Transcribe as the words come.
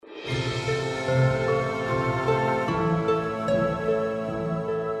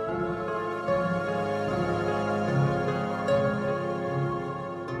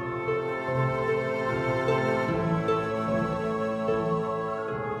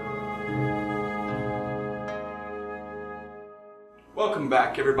Welcome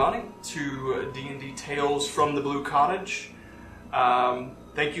back, everybody, to D&D Tales from the Blue Cottage.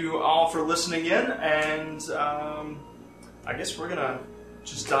 Thank you all for listening in, and I guess we're gonna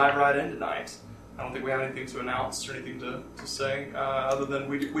just dive right in tonight. I don't think we have anything to announce or anything to say, other than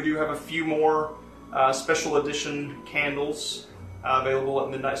we do have a few more special edition candles available at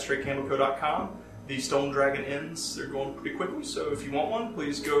MidnightStraightCandleCo.com. The Stone Dragon Inns, they're going pretty quickly, so if you want one,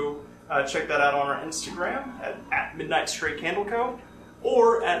 please go check that out on our Instagram at Midnight Straight Candle Co.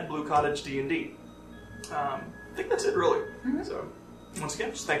 or at Blue Cottage D&D. I think that's it, really. Mm-hmm. So, once again,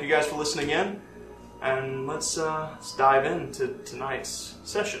 just thank you guys for listening in, and let's dive into tonight's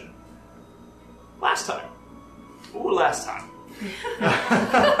session. Last time. Ooh, last time.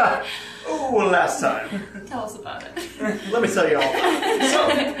 Tell us about it. Let me tell you all about it. So,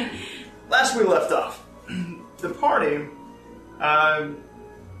 last we left off, the party,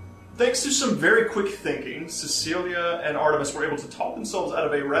 thanks to some very quick thinking, Cecilia and Artemis were able to talk themselves out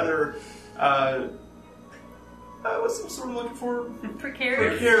of a rather, what's the word I'm looking for?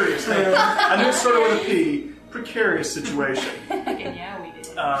 Precarious. Precarious. I knew it started with a P. Precarious situation. Yeah, we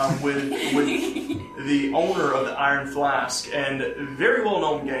did. With the owner of the Iron Flask and very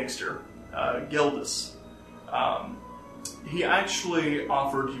well-known gangster, Gildus. He actually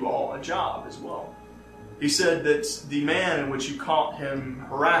offered you all a job as well. He said that the man in which you caught him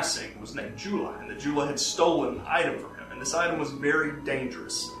harassing was named Jula, and that Jula had stolen an item from him, and this item was very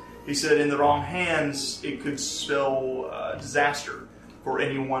dangerous. He said in the wrong hands, it could spell disaster for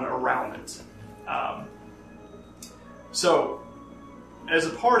anyone around it. So, as a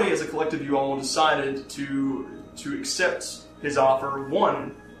party, as a collective, you all decided to accept his offer,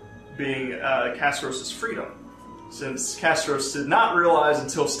 one being Castros' freedom. Since Castros did not realize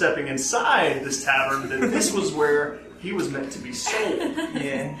until stepping inside this tavern that this was where he was meant to be sold.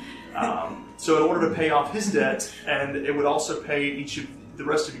 Yeah. So in order to pay off his debt, and it would also pay each of the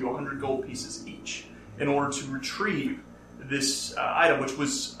rest of you 100 gold pieces each, in order to retrieve this item, which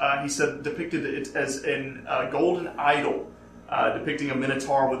was, he said, depicted it as a golden idol, depicting a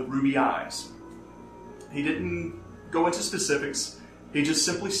minotaur with ruby eyes. He didn't go into specifics. He just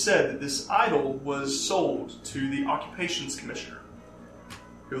simply said that this idol was sold to the Occupations Commissioner,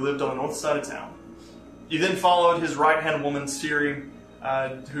 who lived on the north side of town. You then followed his right-hand woman, Siri,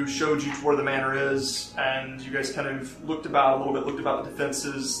 who showed you to where the manor is, and you guys kind of looked about a little bit, looked about the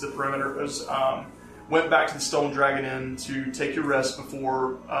defenses, the perimeters, went back to the Stone Dragon Inn to take your rest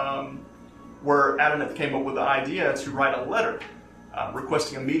before where Adoneth came up with the idea to write a letter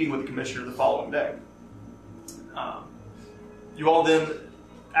requesting a meeting with the Commissioner the following day. You all then,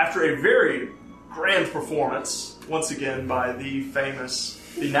 after a very grand performance, once again by the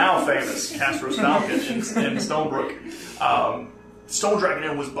now famous Castros Falcon in Stonebrook, Stone Dragon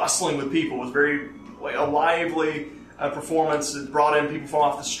Inn was bustling with people. It was a lively performance. It brought in people from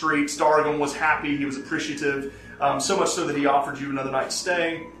off the streets. Dargan was happy. He was appreciative. So much so that he offered you another night's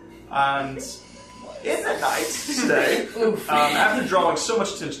stay. And in that night's stay, after drawing so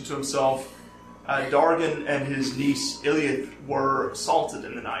much attention to himself, Dargan and his niece Iliath were assaulted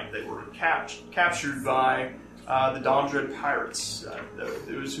in the night. They were captured by the Dondred pirates.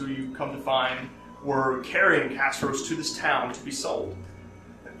 Those who you come to find were carrying Castros to this town to be sold.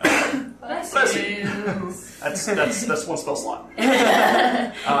 Bless you. That's one spell slot.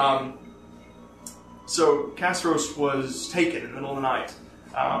 So Castros was taken in the middle of the night,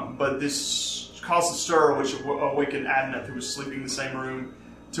 but this caused a stir which awakened Adoneth, who was sleeping in the same room.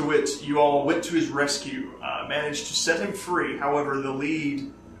 To which you all went to his rescue, managed to set him free. However, the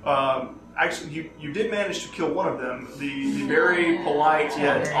lead, actually, you did manage to kill one of them. The very polite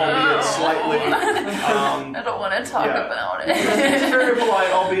yet albeit slightly. I don't want to talk about it. Very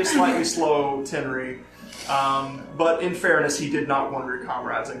polite, albeit slightly slow, Tenri. But in fairness, he did not want your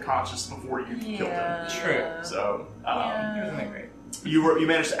comrades unconscious before you killed them. True. So, He wasn't that great. You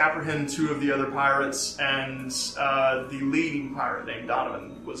managed to apprehend two of the other pirates, and the leading pirate named Donovan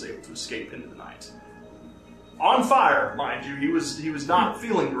was able to escape into the night. On fire, mind you. He was not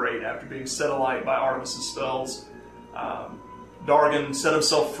feeling great after being set alight by Artemis' spells. Dargan set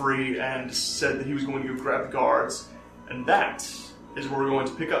himself free and said that he was going to go grab the guards, and that is where we're going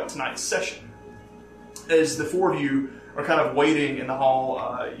to pick up tonight's session. As the four of you are kind of waiting in the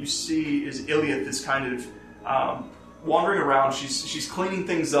hall, you see is Iliath is kind of wandering around. She's cleaning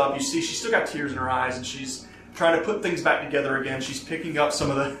things up. You see she's still got tears in her eyes, and she's trying to put things back together again. She's picking up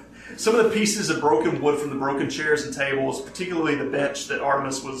some of the pieces of broken wood from the broken chairs and tables, particularly the bench that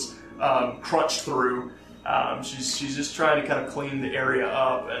Artemis was crunched through. She's just trying to kind of clean the area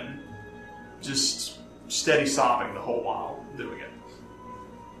up and just steady sobbing the whole while doing it.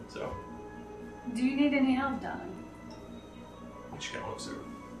 So, do you need any help, darling? She kind of looks over.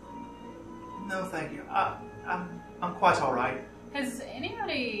 No, thank you. I'm quite all right. Has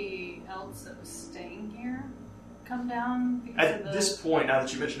anybody else that was staying here come down? Because At this point, now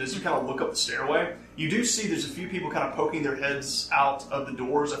that you mention this, you kind of look up the stairway. You do see there's a few people kind of poking their heads out of the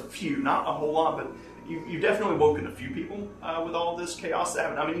doors. A few, not a whole lot, but you've definitely woken a few people with all this chaos that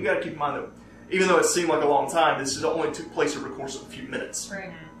happened. I mean, you got to keep in mind that even though it seemed like a long time, this only took place over the course of a few minutes.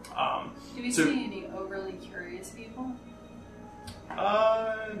 Right. Do you so- see any overly curious people?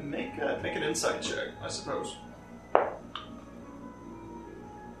 Make an insight check, I suppose.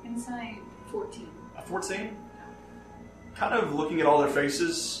 Insight 14. A 14? Kind of looking at all their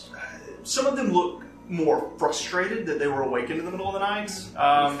faces, some of them look more frustrated that they were awakened in the middle of the night.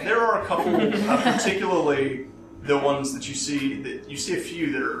 There are a couple, particularly the ones that you see a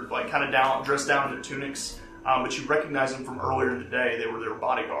few that are like kind of dressed down in their tunics, but you recognize them from earlier in the day. They were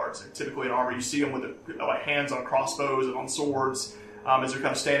bodyguards. They're typically in armor. You see them with like hands on crossbows and on swords as they're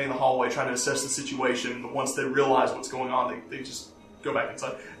kind of standing in the hallway trying to assess the situation. But once they realize what's going on, they just go back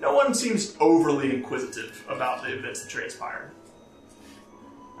inside. No one seems overly inquisitive about the events that transpired.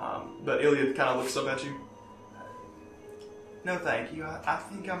 But Iliad kind of looks up at you. No, thank you. I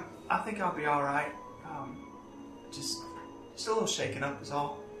think I'll be all right. Just a little shaken up is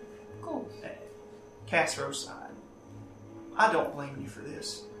all. Cool. Castros, I don't blame you for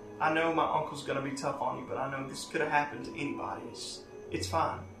this. I know my uncle's gonna be tough on you, but I know this could have happened to anybody. It's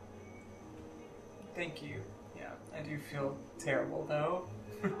fine. Thank you. Yeah, I do feel terrible though.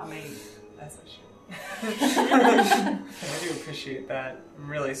 I mean, As I should. I do appreciate that. I'm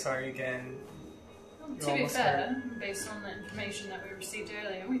really sorry again. Well, You to be almost fair, based on the information that we received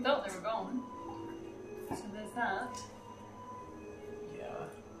earlier, we thought they were gone. So there's that. Yeah.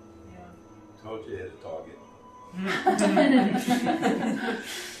 Told you hit a target.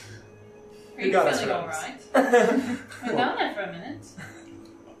 Are you got us, feeling friends. alright? We're down there for a minute.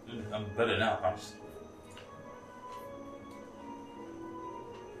 I'm better now. I'm just...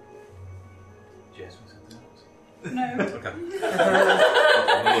 Jasmine, something else? No. Okay.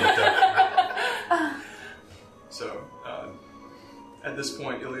 so at this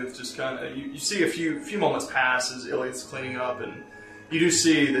point, Iliad's just kind of you see a few moments pass as Iliad's cleaning up, and you do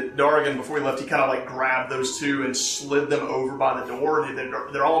see that Dargan, before he left, he kind of like grabbed those two and slid them over by the door.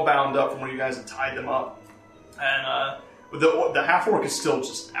 They're all bound up from where you guys had tied them up, and the half orc is still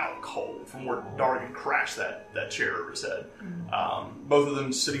just out cold from where Dargan crashed that chair over his head. Both of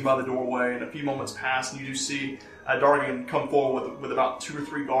them sitting by the doorway, and a few moments pass, and you do see Dargan come forward with about 2 or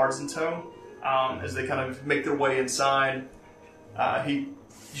 3 guards in tow as they kind of make their way inside. You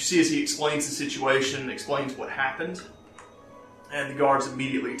see as he explains the situation, explains what happened, and the guards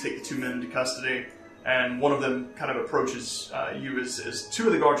immediately take the 2 men into custody, and one of them kind of approaches you as 2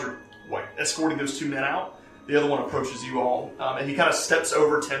 of the guards are escorting those 2 men out. The other one approaches you all, and he kind of steps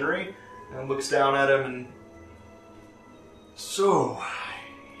over Tenry and looks down at him and... So,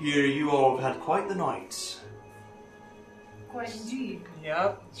 here you all have had quite the night. Quite indeed.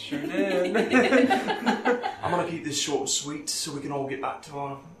 Yep, sure did. I'm going to keep this short and sweet so we can all get back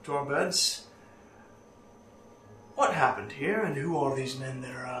to our beds. What happened here, and who are these men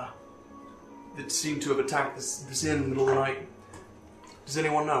that seem to have attacked this inn in the middle of the night? Does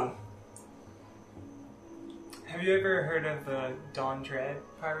anyone know? Have you ever heard of the Dawn Dread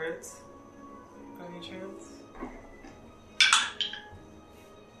pirates? By any chance?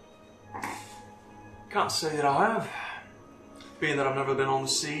 Can't say that I have. Being that I've never been on the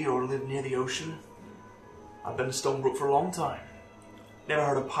sea or lived near the ocean. I've been to Stonebrook for a long time. Never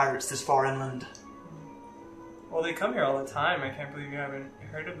heard of pirates this far inland. Well, they come here all the time. I can't believe you haven't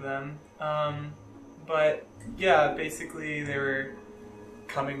heard of them. But yeah, basically they were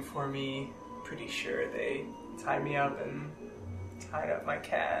coming for me. Pretty sure they tied me up and tied up my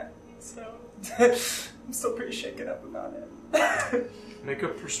cat. So I'm still pretty shaken up about it. Make a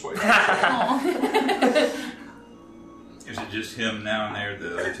persuasion. Is it just him now and there?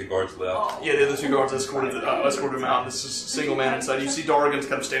 The other 2 guards left? Yeah, the other 2 guards escorted him out. This is a single man inside. You see Dargan's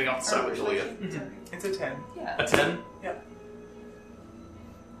kind of standing off the side with Juliet. It's a 10. Yeah. A 10? Yeah.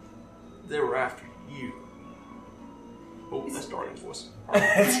 They were after you. Oh, that's Dargan's voice.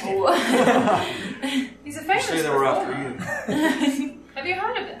 He's a You famous say they were after performer. you. Have you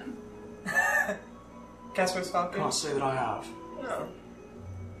heard of him? Casper's Falcon? Can't say that I have. No.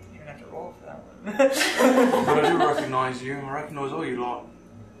 You're gonna have to roll for that one. But I do recognize you. I recognize all you lot.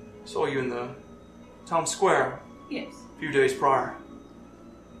 Saw you in the town square Yes. a few days prior.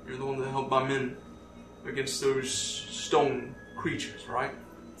 You're the one that helped my men against those stone creatures, right?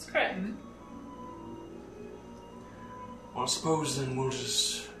 That's correct. Well, I suppose then we'll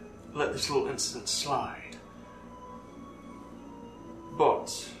just let this little incident slide.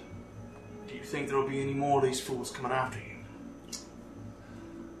 think there'll be any more of these fools coming after you?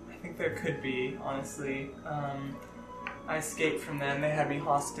 I think there could be, honestly. I escaped from them. They had me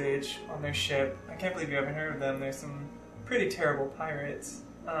hostage on their ship. I can't believe you haven't heard of them. They're some pretty terrible pirates.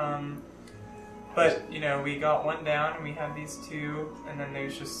 But, you know, we got one down and we have these two, and then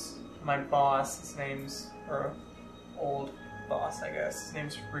there's just my boss. His name's, or old boss, I guess. His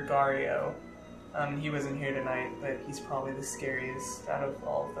name's Rigario. He wasn't here tonight, but he's probably the scariest out of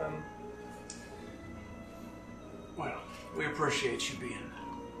all of them. Well, we appreciate you being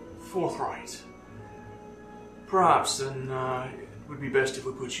forthright. Perhaps then it would be best if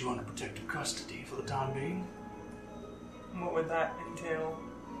we put you under protective custody for the time being. What would that entail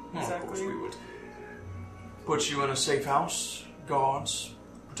Well, exactly? of course we would put you in a safe house, guards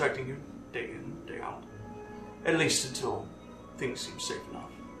protecting you day in, day out. At least until things seem safe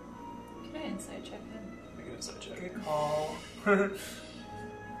enough. Can I insight check him? Make an insight check. Good call.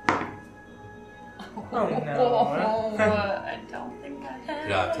 Oh no. I don't think I have.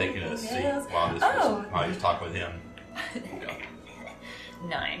 Could I have taken a seat while this was, while he was talking with him? Yeah.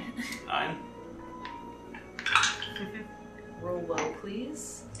 9. 9. Roll low,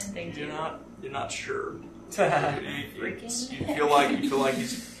 please. And thank you. You're not sure. Freaking. You feel like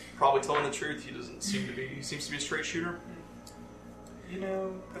he's probably telling the truth. He doesn't seem to be. He seems to be a straight shooter. You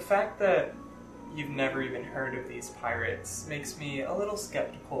know, the fact that you've never even heard of these pirates makes me a little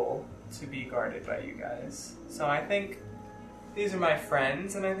skeptical to be guarded by you guys. So I think these are my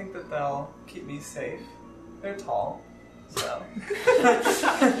friends, and I think that they'll keep me safe. They're tall, so...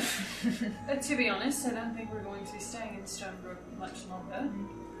 To be honest, I don't think we're going to be staying in Stonebrook much longer.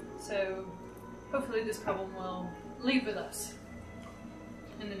 So, hopefully this problem will leave with us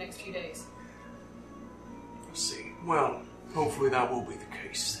in the next few days. Let's see. Well, hopefully that will be the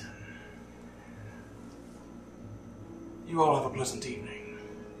case then. You all have a pleasant evening.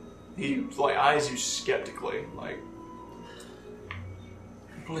 He eyes you skeptically, like,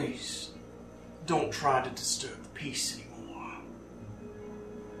 please, don't try to disturb the peace anymore.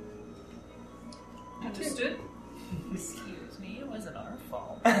 Understood? Excuse me, it wasn't our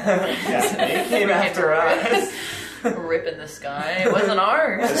fault. Yeah, they came after us. Rip in the sky. It wasn't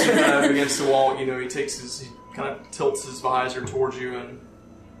ours. As you kind of begins to walk, he kind of tilts his visor towards you, and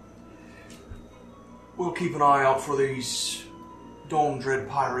we'll keep an eye out for these Dawn-Dread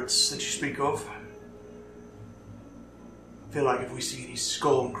pirates that you speak of. I feel like if we see any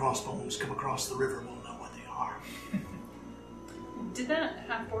skull and crossbones come across the river, we'll know what they are. Did that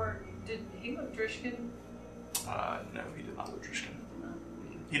half-orc, did he look Drishkin? No, he did not look Drishkin.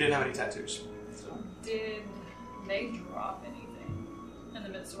 He didn't have any tattoos. So. Did they drop anything in the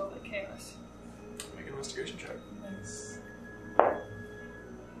midst of all the chaos? Make an investigation check. Nice.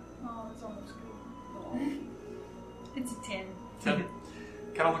 Oh, it's almost good. Oh. It's a 10. 10.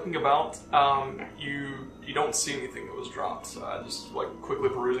 Kind of looking about, you don't see anything that was dropped. Just like quickly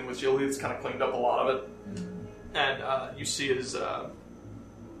perusing with Jilly, it's kind of cleaned up a lot of it. And you see it as a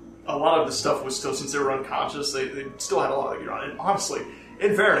lot of the stuff was still, since they were unconscious, they still had a lot of gear on. And honestly,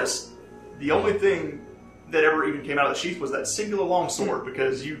 in fairness, the only thing that ever even came out of the sheath was that singular longsword,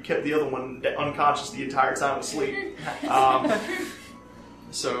 because you kept the other one unconscious the entire time asleep.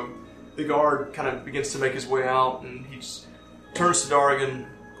 So the guard kind of begins to make his way out, and he just turns to Darrigan.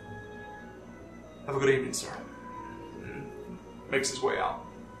 Have a good evening, sir. And makes his way out.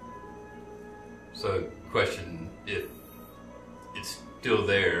 So, question, if it's still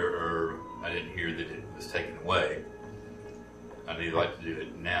there, or I didn't hear that it was taken away, I'd either like to do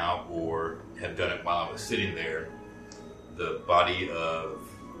it now or have done it while I was sitting there. The body of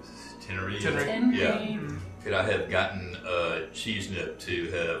Tenerife? Yeah. Could I have gotten Cheese Nip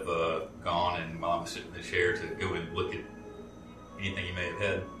to have gone and while I was sitting in the chair to go and look at anything you may have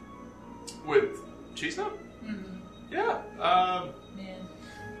had? With Cheese Nip? Mm-hmm. Yeah. Man.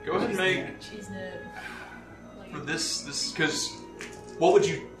 Go ahead and make... Cheese Nip. For this, because what would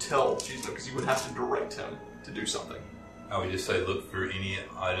you tell Cheese Nip? Because you would have to direct him to do something. I would just say look for any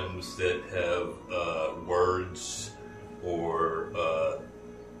items that have words or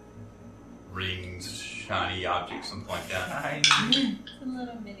rings, shiny objects, something like that. A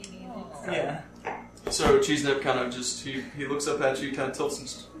little mini needles. Yeah. So Cheese Nip kind of just, he looks up at you, kind of tilts and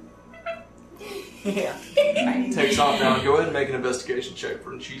Yeah. takes off now. Go ahead and make an investigation check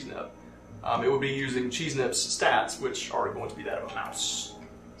for Cheese Nip. It would be using Cheese Nip's stats, which are going to be that of a mouse.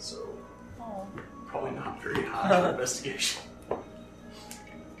 So, probably not very high for investigation.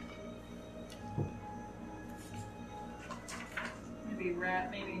 Maybe rat,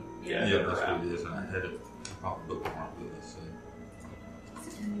 maybe. Yeah, Yeah, never that's have. what it is, and I had it probably bookmarked with us.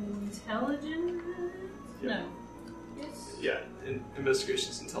 So. Intelligence? Yeah. No. Yes. Yeah,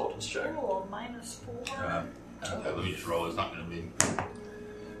 investigation's intelligence check. Oh, -4. Let me just roll. It's not going to be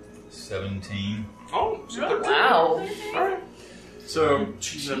 17. Oh, so 13. Wow. Alright. So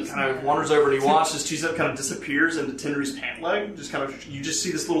Cheese-Up kind of wanders over and he watches Cheese-Up kind of disappears into Tindry's pant leg. You just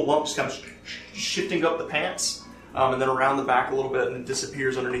see this little lump just kind of shifting up the pants, and then around the back a little bit, and it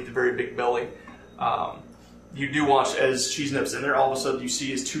disappears underneath the very big belly. You do watch as Cheese-Up's in there. All of a sudden, you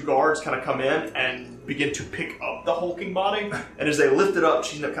see his 2 guards kind of come in and begin to pick up the hulking body. And as they lift it up,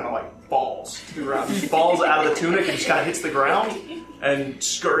 Cheese-Up kind of like falls to the ground. He falls out of the tunic and just kind of hits the ground and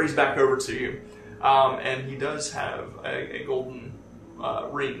scurries back over to you. And he does have a golden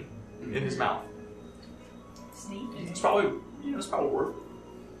ring in his mouth. Sneaky. It's probably worth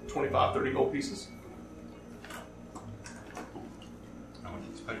 25, 30 gold pieces. I was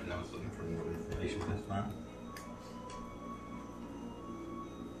expecting I was looking for more information this time.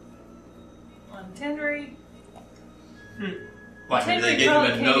 On Tindry. Like maybe they gave him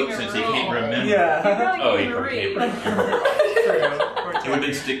a note since he can't remember. Yeah. Oh, he He probably can't read. remember. True. It would have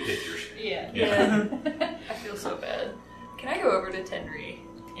been stick pictures. Yeah. Yeah. I feel so bad. Can I go over to Tendry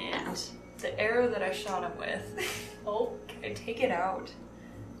and the arrow that I shot him with, can I take it out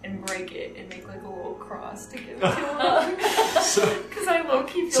and break it and make like a little cross to give it to him? Because I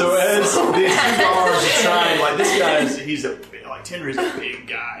low-key feel So as so these 2 bad. guards are trying, like this guy's Tindry's a big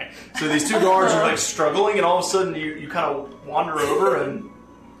guy. So these 2 guards are like struggling, and all of a sudden you kind of wander over and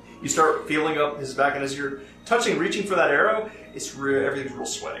you start feeling up his back, and as you're reaching for that arrow, everything's real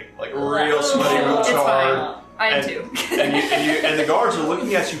sweaty, like real sweaty, real It's charred. fine. I am And- too. And the guards are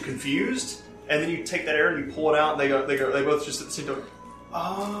looking at you confused, and then you take that arrow and you pull it out, and they both just at the same time,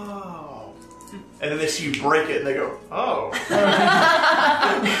 oh. And then they see you break it, and they go, oh.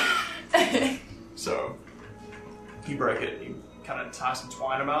 So you break it, and you kind of tie some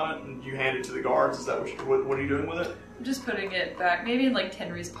twine about it, and you hand it to the guards. Is that what are you doing with it? I'm just putting it back, maybe in like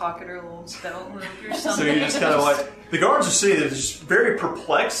Tendry's pocket or a little belt loop or something. So you just kind of like, the guards are sitting there just very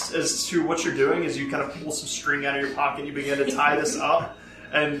perplexed as to what you're doing as you kind of pull some string out of your pocket and you begin to tie this up,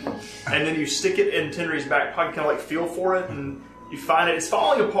 and then you stick it in Tindry's back pocket, kind of like feel for it, and you find it's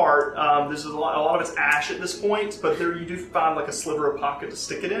falling apart. There's a lot of it's ash at this point, but there you do find like a sliver of pocket to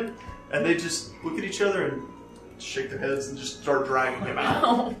stick it in, and they just look at each other and shake their heads and just start dragging him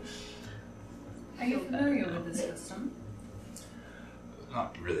out. Are you familiar with this custom?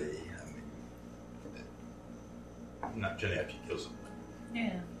 Not really. I mean, not generally after you kill someone.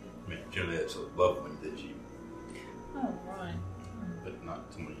 Yeah. I mean, generally that's a loved one that you, Oh, right. but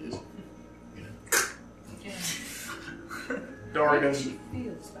not someone you just, you know. Yeah. Dargan, She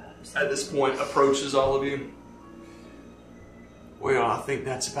feels about herself. at this point, approaches all of you. Well, I think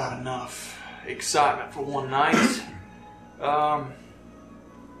that's about enough excitement for one night.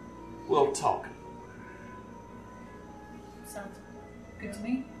 We'll talk. Sounds good to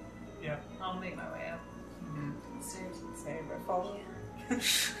me. Yeah. I'll make my way out. Stairs. Same, I follow.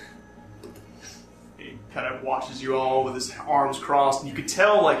 He kind of watches you all with his arms crossed, and you could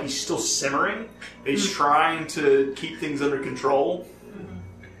tell like he's still simmering. He's trying to keep things under control.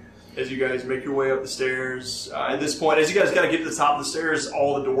 As you guys make your way up the stairs, at this point, as you guys got to get to the top of the stairs,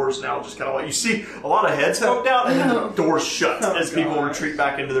 all the doors now just kind of like you see a lot of heads poked out, and then the doors shut as people God. retreat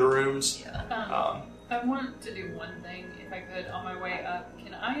back into their rooms. I want to do one thing, if I could, on my way up.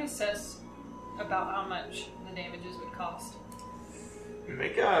 Can I assess about how much the damages would cost?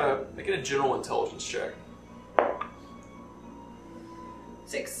 Make a general intelligence check.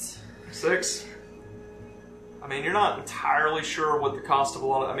 6. 6. I mean, you're not entirely sure what the cost of a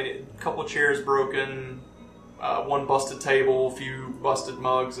lot of. I mean, a couple of chairs broken, one busted table, a few busted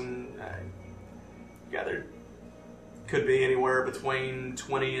mugs, and yeah, there could be anywhere between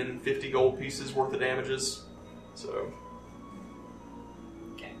 20 and 50 gold pieces worth of damages. So,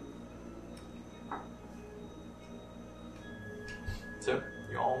 Okay. so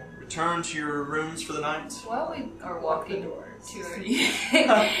you all return to your rooms for the night. While we are walking to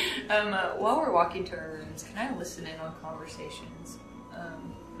while we're walking to our rooms, can I listen in on conversations?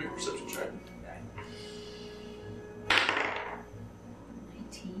 Make a perception check.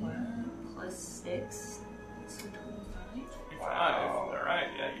 19 plus 6, so 25. 5. All right.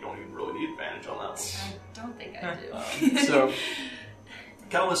 Yeah, you don't even really need advantage on that one. I don't think I do. So,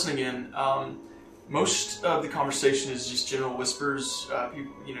 kind of listening in. Most of the conversation is just general whispers.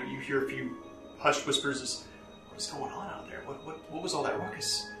 You hear a few hushed whispers. Is what's going on out there? What was all that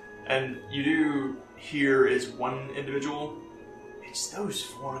ruckus? And you do hear is one individual. It's those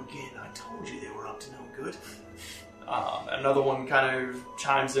 4 again. I told you they were up to no good. Another one kind of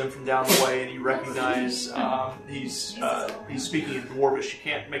chimes in from down the way, and you recognize he's speaking in Dwarvish. You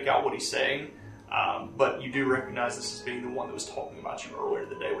can't make out what he's saying. But you do recognize this as being the one that was talking about you earlier in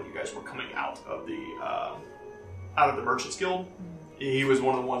the day when you guys were coming out of the Merchants Guild. He was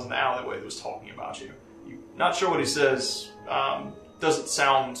one of the ones in the alleyway that was talking about you. You're not sure what he says. Doesn't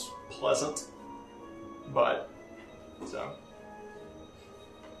sound pleasant, but so.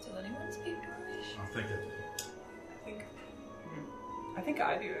 Does anyone speak Dwarvish? I think that. I think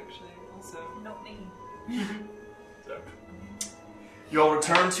I do actually. Also, Not me. So. You all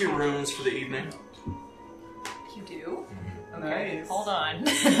return to your rooms for the evening. You do? Okay, Nice. hold on.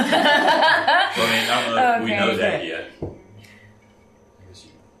 Well, I mean, I don't know if we Okay. know that yet. I guess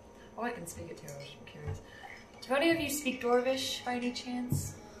you. Oh, I can speak it too. I was just curious. Do any of you speak Dwarvish by any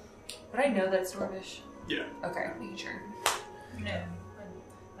chance? Would I know that's Dwarvish? Yeah. Okay, making sure. No.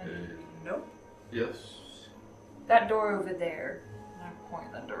 nope. Yes. That door over there. And I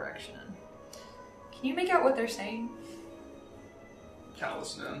point that direction. Can you make out what they're saying? Kind of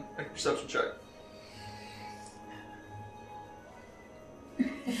listen in. Make a perception check.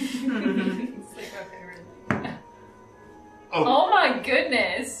 It's like my favorite. Oh, Oh my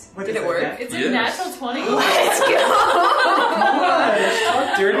goodness! What Did does it that work? get? It's a Yes. natural 20. Let's go! Gosh,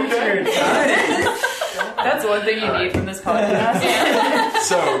 talk dirty to your dice. That's one thing you All right. need from this podcast.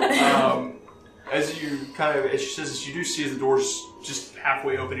 so as she says this, you do see the doors just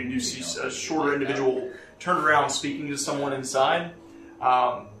halfway open. You do see a shorter individual turned around speaking to someone inside.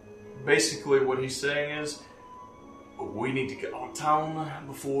 Basically, what he's saying is, we need to get out of town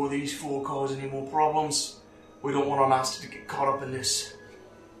before these four cause any more problems. We don't want our master to get caught up in this.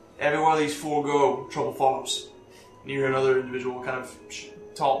 Everywhere these four go, trouble follows. And you hear another individual kind of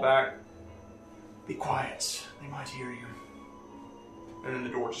talk back. Be quiet. They might hear you. And then the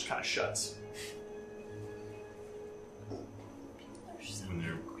door just kind of shuts. When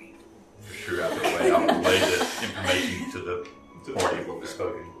they're for sure out of the way, I'll relay the information to the party of what was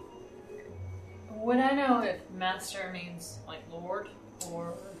spoken. Would I know if master means like lord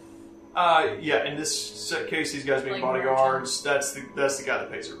or Yeah, in this case, these guys being Like bodyguards, that's the guy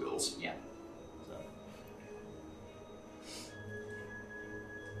that pays their bills. yeah? So.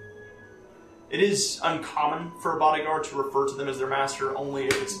 It is uncommon for a bodyguard to refer to them as their master, only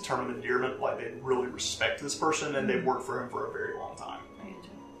if it's a term of endearment, like they really respect this person and they've worked for him for a very long time. I get you.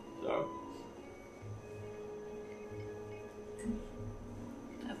 So,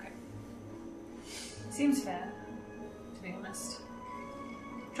 Okay. Seems fair, to be honest.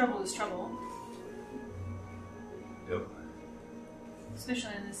 Trouble is trouble, Yep.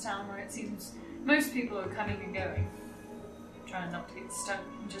 especially in this town where it seems most people are coming and going. Trying not to get stuck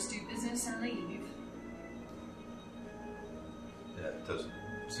and just do business and leave. Yeah, it doesn't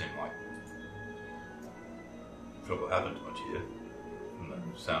seem like trouble happened much yet. From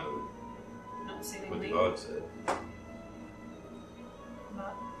the sound of Not what seemingly. the god said.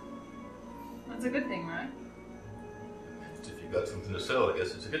 But that's a good thing, right? If you've got something to sell, I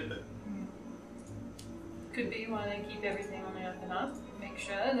guess it's a good thing. Could be why they keep everything on the up and up. Make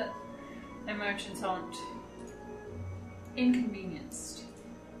sure that their merchants aren't inconvenienced.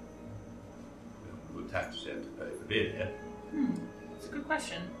 What taxes you have to pay for being here. It's a good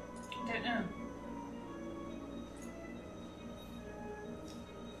question. I don't know.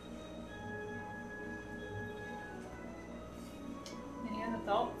 Any other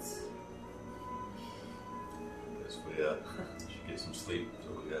thoughts? Guess we should get some sleep.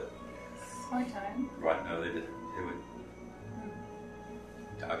 So we got Quite time. right now. They would.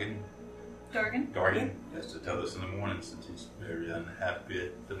 Dargan has to tell us in the morning since he's very unhappy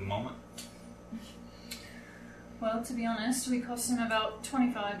at the moment. Well, to be honest, we cost him about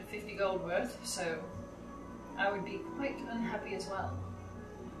 25 to 50 gold worth, so I would be quite unhappy as well.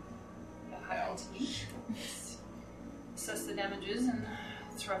 I hired you. Yes. Assess the damages, and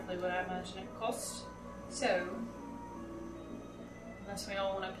it's roughly what I imagine it cost. So, unless we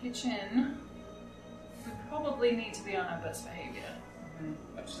all want to pitch in, we probably need to be on our best behavior.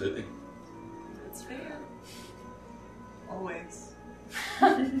 Absolutely. That's fair. Always.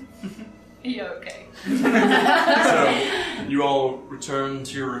 Yeah, okay. So, you all return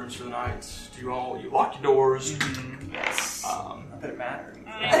to your rooms for the night. Do you lock your doors? Yes. Not that it matters.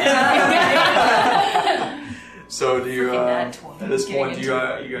 So do you, Freaking nat 20 at this point, do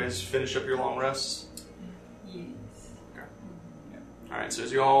getting you guys finish up your long rest? Yes. Alright, so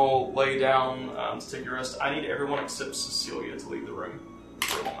as you all lay down to take your rest, I need everyone except Cecilia to leave the room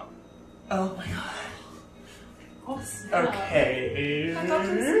for a moment. Oh my god. Oh, snap. Okay. I thought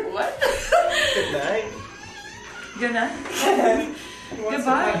this was what? Good night. Good night. You want some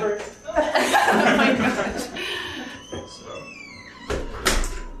Goodbye. pepper? Oh my gosh. So,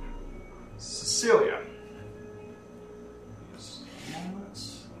 Cecilia. Just a moment.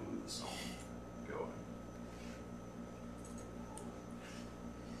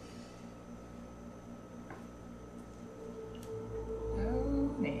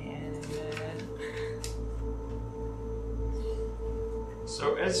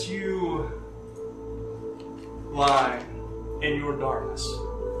 So as you lie in your darkness,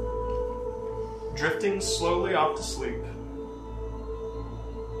 drifting slowly off to sleep,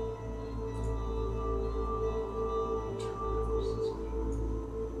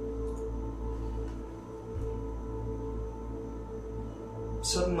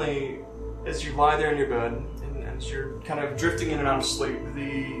 suddenly, as you lie there in your bed, and as you're kind of drifting in and out of sleep,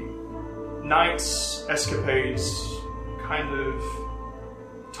 the night's escapades kind of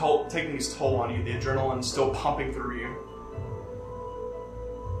taking its toll on you, the adrenaline still pumping through you.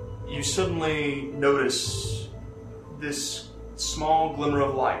 You suddenly notice this small glimmer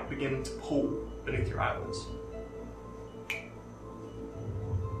of light begin to pool beneath your eyelids.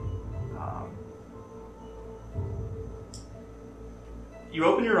 You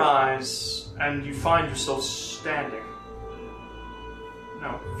open your eyes and you find yourself standing,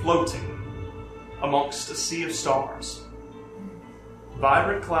 floating amongst a sea of stars.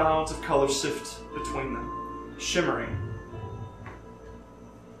 Vibrant clouds of color sift between them, shimmering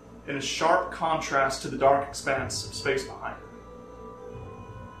in a sharp contrast to the dark expanse of space behind them.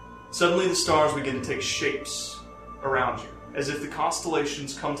 Suddenly the stars begin to take shapes around you, as if the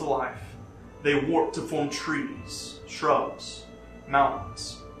constellations come to life. They warp to form trees, shrubs,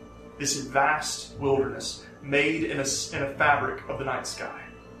 mountains, this vast wilderness made in a fabric of the night sky.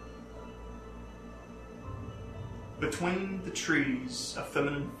 Between the trees, a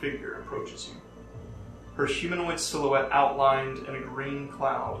feminine figure approaches you, her humanoid silhouette outlined in a green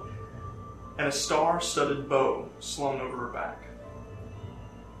cloud, and a star-studded bow slung over her back.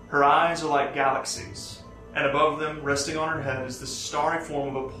 Her eyes are like galaxies, and above them, resting on her head, is the starry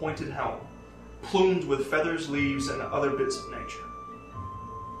form of a pointed helm, plumed with feathers, leaves, and other bits of nature.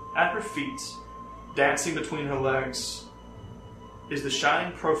 At her feet, dancing between her legs, is the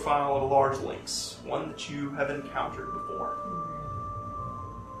shining profile of a large lynx, one that you have encountered before.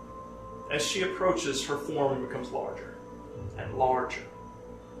 As she approaches, her form becomes larger and larger.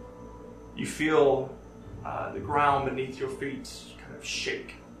 You feel the ground beneath your feet kind of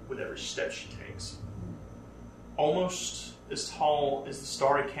shake with every step she takes. Almost as tall as the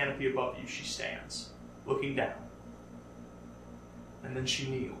starry canopy above you, she stands, looking down. And then she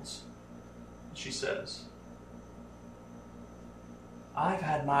kneels. She says, "I've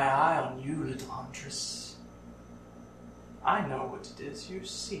had my eye on you, little huntress. I know what it is you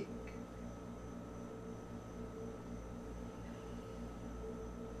seek."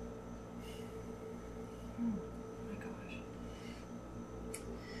 Oh my gosh.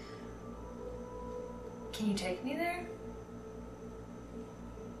 Can you take me there?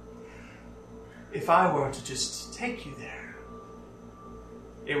 If I were to just take you there,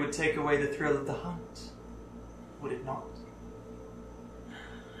 it would take away the thrill of the hunt, would it not?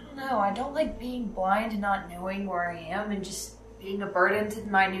 No, I don't like being blind and not knowing where I am and just being a burden to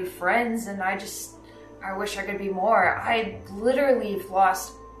my new friends, and I wish I could be more. I literally have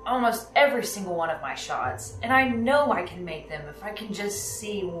lost almost every single one of my shots, and I know I can make them if I can just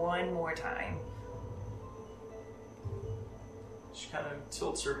see one more time. She kind of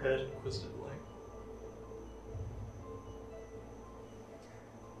tilts her head inquisitively.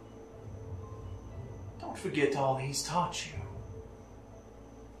 Don't forget all he's taught you.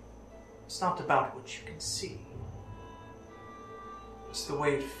 It's not about what you can see. It's the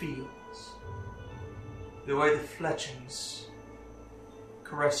way it feels. The way the fletchings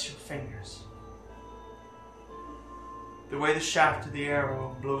caress your fingers. The way the shaft of the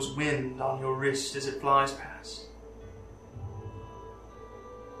arrow blows wind on your wrist as it flies past.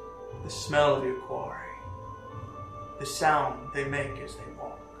 The smell of your quarry. The sound they make as they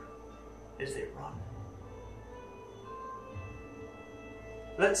walk, as they run.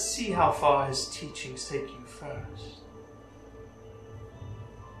 Let's see how far his teachings take you first.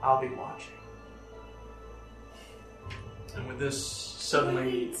 I'll be watching. And with this,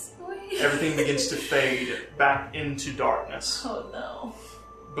 suddenly, everything begins to fade back into darkness. Oh no.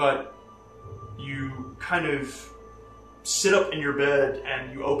 But you kind of sit up in your bed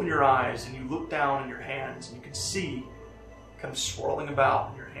and you open your eyes and you look down in your hands and you can see, kind of swirling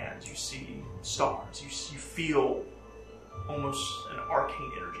about in your hands, you see stars. You feel almost an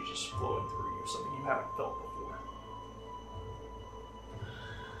arcane energy just flowing through you, something you haven't felt before.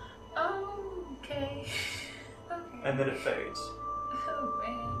 Oh, okay. And then it fades. Oh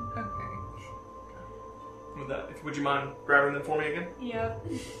man. Okay. With that, would you mind grabbing them for me again? Yep.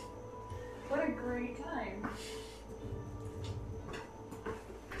 What a great time.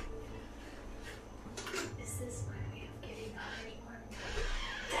 Is this my way of getting a hard one?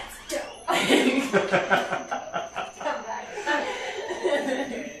 That's dope. Come back.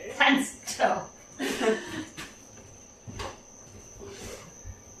 That's dope.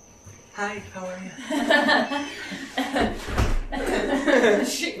 Hi, how are you?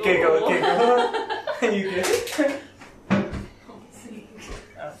 Giggle. Giggle. You good? Oh,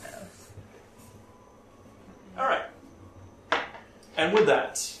 no. All right. And with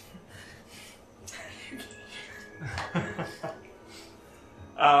that,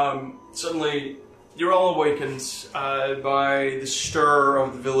 suddenly you're all awakened by the stir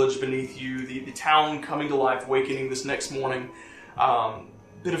of the village beneath you, the town coming to life, awakening this next morning.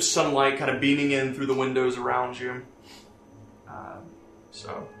 Bit of sunlight kind of beaming in through the windows around you.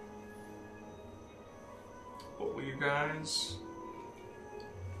 So, what will you guys...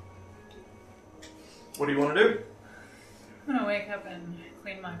 What do you want to do? I'm gonna wake up and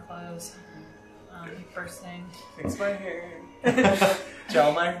clean my clothes. First thing. Fix my hair.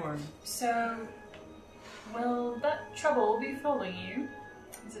 Gel my horn. So, will that trouble be following you?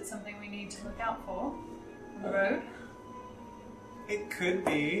 Is it something we need to look out for on the road? It could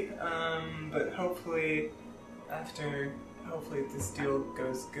be, but hopefully this deal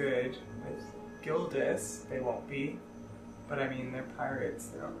goes good with Gildas, they won't be. But I mean, they're pirates,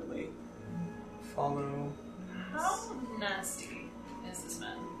 they don't really follow. How nasty is this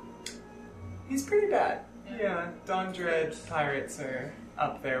man? He's pretty bad. Yeah, Dawn Dread pirates are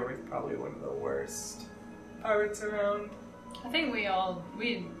up there with probably one of the worst pirates around. I think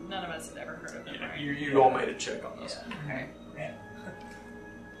none of us had ever heard of them, right? You all made a check on this. Yeah. Okay. Yeah.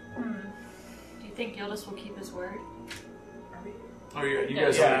 Do you think Gildas will keep his word? Oh yeah, you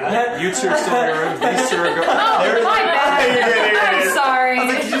guys Yeah. you two are still in your room. These two are going. Oh, my bad. I'm sorry. I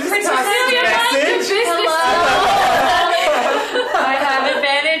was like, did you just Princess text me Celia, a back to message? business. I have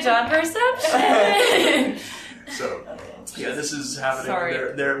advantage on perception. So, yeah, this is happening. Sorry.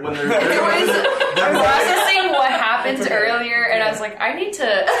 They're when they're I'm processing what happened earlier, and I was like, I need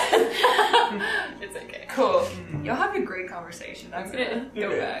to. It's okay. Cool. You'll have a great conversation. I'm gonna go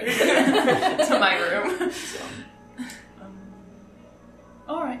back to my room.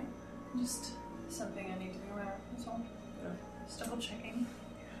 Alright. Just something I need to be aware of, that's all. Just double checking.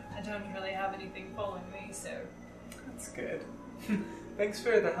 I don't really have anything following me, so... That's good. Thanks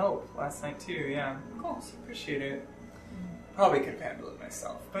for the help last night too, yeah. Of course. Appreciate it. Probably could have handled it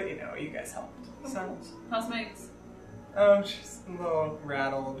myself, but you know, you guys helped. So, How's Mavis? oh, she's a little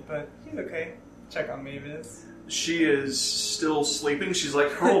rattled, but she's okay. Check on Mavis. She is still sleeping. She's like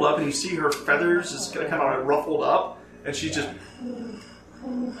curled up, and you see her feathers just kind of ruffled up, and she just.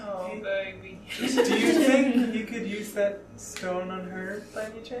 Oh, baby. Do you think you could use that stone on her by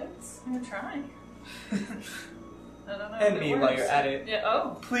any chance? I'm gonna try. I don't know. And if it me while works. you're at it. Yeah,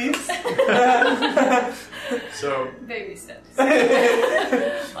 oh. Please? So Baby steps.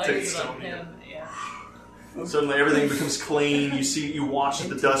 Take Take stone, him, yeah. suddenly everything becomes clean. You watch as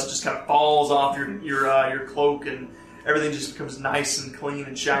the dust just kind of falls off your cloak, and everything just becomes nice and clean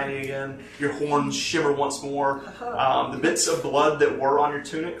and shiny again. Your horns shimmer once more. The bits of blood that were on your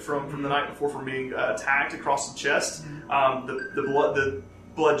tunic from the night before from being attacked across the chest, the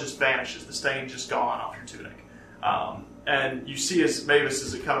blood just vanishes. The stain's just gone off your tunic. And you see as Mavis,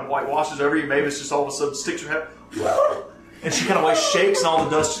 as it kind of whitewashes over you, Mavis just all of a sudden sticks her head, and she kind of like shakes, and all the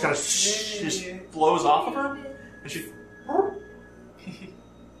dust just kind of just flows off of her, and she,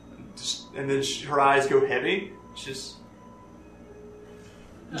 and then her eyes go heavy. She just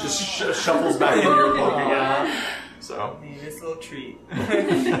shuffles back into your cloak again. So, Mavis, a little treat.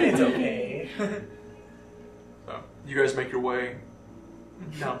 It's okay. so you guys make your way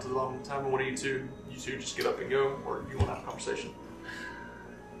down to the bottom of the tavern. What do you two? You two just get up and go, or you want to have a conversation?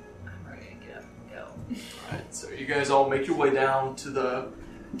 I'm ready to get up and go. Alright, so you guys all make your way down to the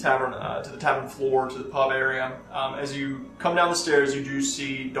tavern floor, to the pub area. As you come down the stairs, you do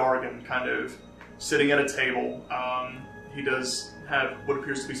see Dargan kind of sitting at a table. He does have what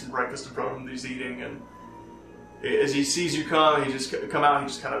appears to be some breakfast in front of him that he's eating, and as he sees you come, he just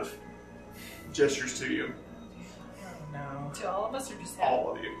kind of gestures to you. Oh no. To all of us, or just him?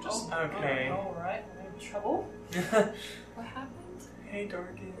 All of you. Just Okay. All right. We're in trouble. What happened? Hey,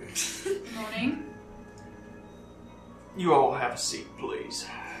 Dargan. Morning. you all have a seat, please.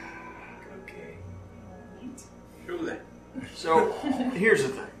 Okay. So, here's the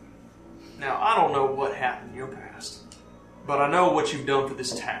thing. Now, I don't know what happened in your past, but I know what you've done for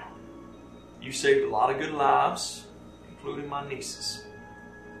this town. You saved a lot of good lives, including my nieces.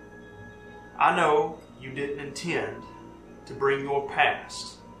 I know you didn't intend to bring your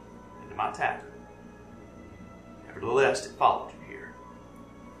past into my tavern. Nevertheless, it followed you here.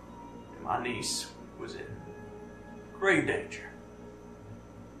 And my niece was in grave danger.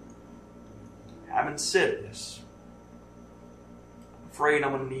 Having said this, I'm afraid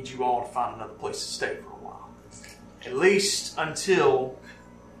I'm going to need you all to find another place to stay for a while. At least until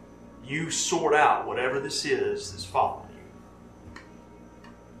you sort out whatever this is that's following you.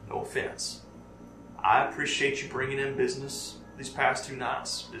 No offense. I appreciate you bringing in business these past 2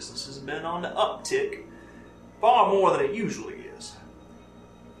 nights. Business has been on the uptick far more than it usually is.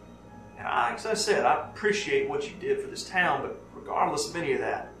 And as I said, I appreciate what you did for this town, but regardless of any of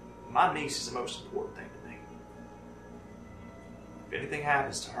that, my niece is the most important thing to me. If anything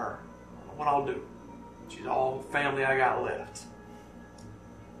happens to her, I don't know what I'll do. She's all the family I got left.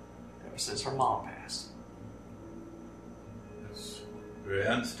 Ever since her mom passed. That's very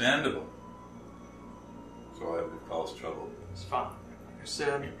understandable. Sorry we've caused trouble. It's fine. Like I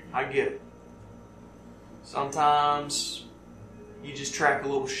said, I get it. Sometimes you just track a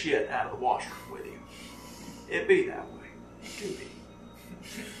little shit out of the washroom with you. It be that way. It do be.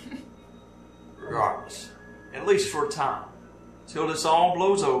 Regardless. At least for a time. Till this all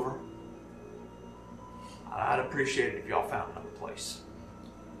blows over. I'd appreciate it if y'all found another place.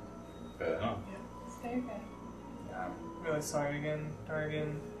 Fair enough. Yeah, it's very fair. Yeah, I'm really sorry again,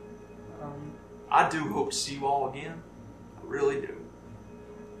 Dargan. I do hope to see you all again. I really do.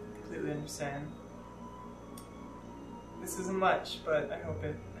 Completely understand. This isn't much, but I hope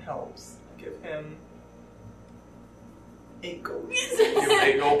it helps. Give him 8 gold. Give him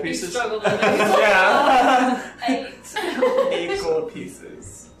 8 gold You pieces. struggled with it. Yeah. 8. 8 gold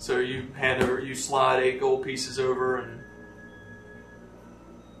pieces. So you slide 8 gold pieces over, and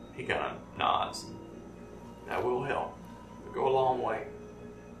he kind of nods. And that will help. It'll go a long way.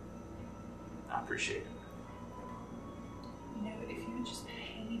 I appreciate it. You know, if you had just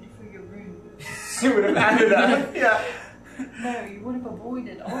paid for your room. She would have added up. Yeah. No, you would have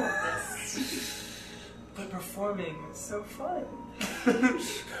avoided all of this. But performing is so fun.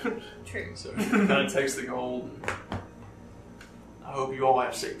 True. So he kind of takes the gold. And I hope you all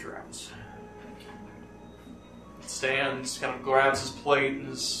have safe travels. Stands, kind of grabs his plate and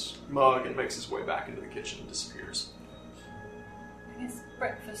his mug and makes his way back into the kitchen and disappears. I guess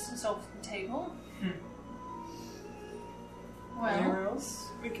breakfast is off the table. Anywhere Well, else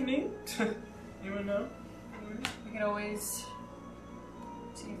we can eat? Anyone know? we can always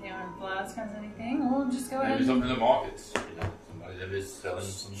see if the Iron Blast has anything, or just go ahead Maybe and... something in the markets. You know, somebody that is selling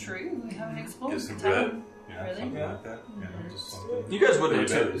some. True, we haven't explored Get some the bread. town. Yeah, Really? something Yeah. like that. You know, just something. You guys would know Maybe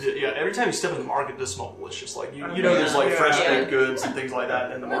too. berries. Yeah, every time you step in the market, it does smell delicious. Like you know, Yeah. there's like fresh Yeah. baked goods and things like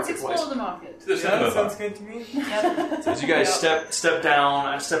that in the Let's marketplace. explore the market. There's Yeah, something that sounds about good to me. Yep. So as you guys step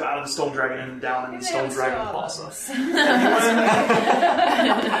down, step out of the Stone Dragon and down in the Maybe Stone they Dragon have Plaza. Starbucks.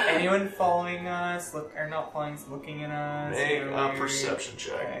 Anyone following us? Or not following us, looking at us? Make Or a we're- perception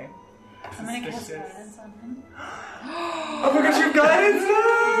check. Okay. I'm gonna cast Suspicious. guidance on him. Oh my gosh, your guidance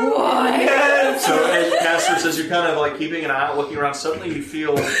now! What? Yes! So as Caster says, you're kind of like keeping an eye out, looking around. Suddenly, you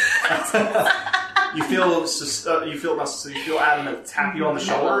feel Adam tap you on the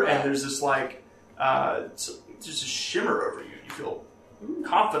shoulder, and there's this like just a shimmer over you. You feel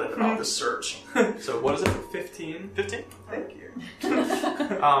confident about this search. So what is it? 15. 15. Thank you.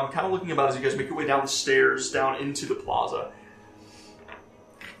 Kind of looking about as you guys make your way down the stairs, down into the plaza.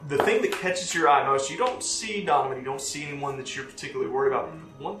 The thing that catches your eye most, you don't see Donovan, you don't see anyone that you're particularly worried about.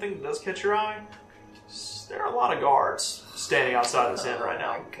 One thing that does catch your eye, there are a lot of guards standing outside this inn right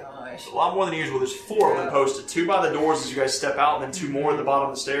now. Oh my gosh. A lot more than usual. There's 4 of them posted. 2 by the doors as you guys step out, and then 2 more at the bottom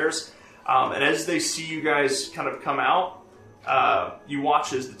of the stairs. And as they see you guys kind of come out, you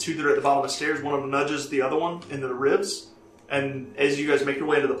watch as the 2 that are at the bottom of the stairs, one of them nudges the other one into the ribs. And as you guys make your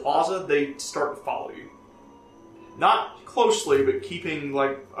way into the plaza, they start to follow you. Not closely, but keeping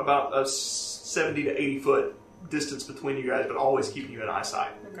like about a 70 to 80 foot distance between you guys, but always keeping you in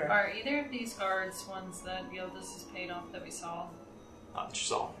eyesight. Okay. Are either of these guards ones that Yildiz has paid off that we saw? Not that you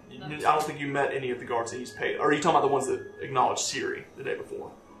saw. No. I don't think you met any of the guards that he's paid. Or are you talking about the ones that acknowledged Siri the day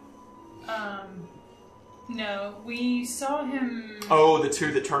before? No, we saw him. Oh, the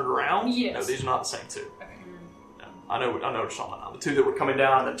 2 that turned around? Yes. No, these are not the same 2. Okay. No. I know what you're talking about now. The 2 that were coming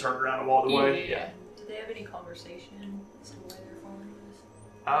down and then turned around and walked away? Yeah. Did they have any conversation as to why they're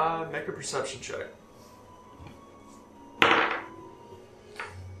following us? Make a perception check.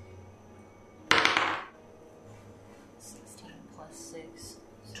 16 plus 6.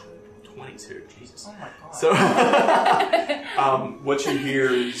 22. Jesus. Oh my god. So, what you hear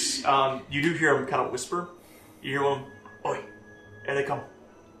is, you do hear them kind of whisper. You hear them, oi, here they come.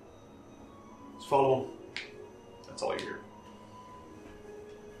 Just follow them. That's all you hear.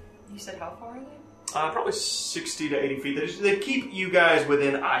 You said how far are they? Probably 60 to 80 feet. They keep you guys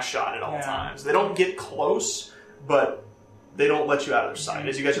within eye shot at all times. They don't get close, but they don't let you out of their sight.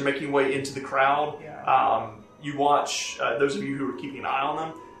 As you guys are making your way into the crowd, you watch, those of you who are keeping an eye on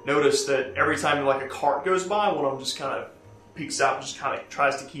them, notice that every time like a cart goes by, one of them just kind of peeks out and just kind of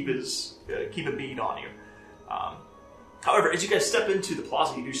tries to keep a bead on you. However, as you guys step into the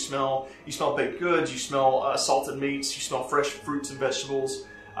plaza, you smell baked goods, you smell salted meats, you smell fresh fruits and vegetables.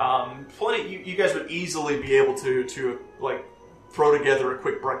 Plenty. You guys would easily be able to like throw together a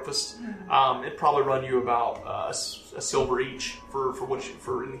quick breakfast. It'd probably run you about a silver each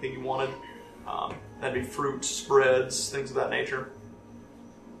for anything you wanted. That'd be fruits, breads, things of that nature.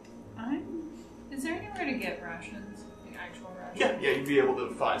 Is there anywhere to get rations? Like actual rations? Yeah, you'd be able to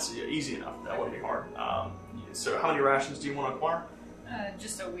find. So easy enough. That wouldn't be hard. So how many rations do you want to acquire?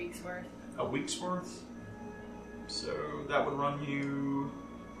 Just a week's worth. A week's worth. So that would run you.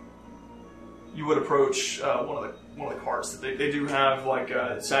 You would approach one of the carts that they do have like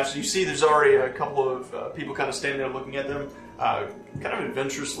sachets. You see, there's already a couple of people kind of standing there looking at them. Kind of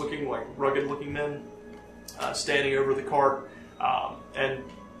adventurous looking, like rugged looking men standing over the cart, and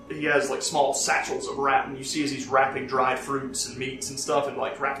he has like small satchels of wrapping. You see as he's wrapping dried fruits and meats and stuff, and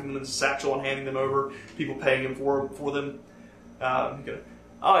like wrapping them in a satchel and handing them over. People paying him for them. Oh,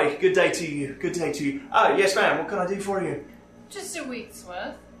 good day to you. Good day to you. Oh, yes, ma'am. What can I do for you? Just a week's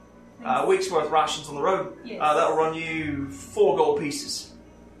worth. A week's worth of rations on the road. Yes. That'll run you 4 gold pieces.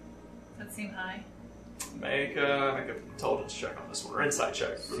 Does that seem high? Make an intelligence check on this one, or insight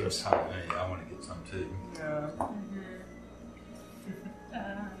check for Seems this. high to me. I want to get some too. Yeah.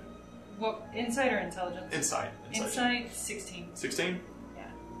 What, insight or intelligence? Insight. Insight, 16. 16?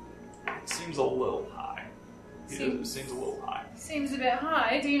 Yeah. It seems a little high. It seems a little high. Seems a bit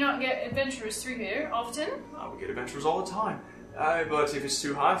high. Do you not get adventurers through here often? We get adventurers all the time. But if it's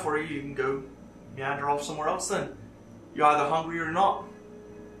too high for you, you can go meander off somewhere else then. You're either hungry or not.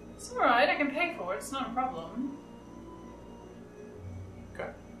 It's alright, I can pay for it. It's not a problem. Okay.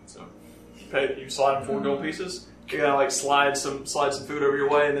 So you slide in 4 gold pieces. You gotta like slide some food over your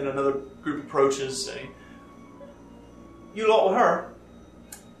way, and then another group approaches and you lot with her.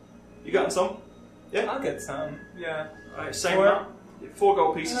 You gotten some? Yeah? I'll get some. Yeah. Alright, same 4? amount. 4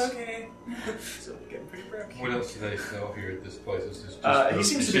 gold pieces. Okay. So, Getting pretty broke. What else do they sell here at this place? It's just he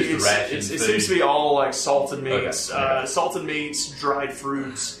seems to be. just the ration It food. seems to be all like salted meats, Okay. salted meats, dried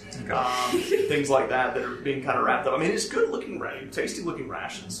fruits, things like that are being kind of wrapped up. I mean, it's good looking, tasty looking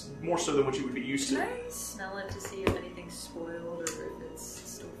rations, more so than what you would be used Can to. I smell it to see if anything's spoiled or if it's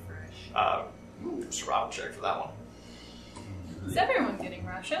still fresh? Survival check for that one. Is everyone getting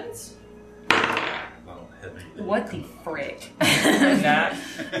rations? I don't have anything. What the frick? Nat.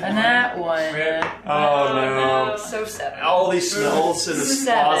 That one. Rip. Oh no! So 7. All these smells in this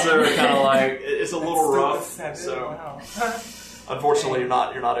 7. plaza are kind of like it's a little Still rough. 7. So Wow. unfortunately, you're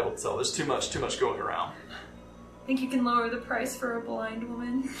not able to tell. There's too much going around. Think you can lower the price for a blind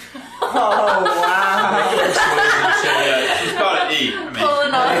woman? Oh wow. She's got to eat. I mean,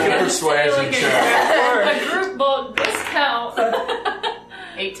 Pulling off Make a good persuasion sailing. check. A group bulk discount.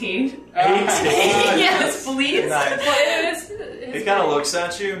 18. 18. Yes, please. Nice. It kind of looks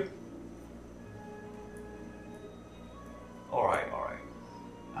at you. All right.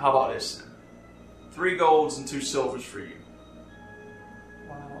 How about this? 3 golds and 2 silvers for you.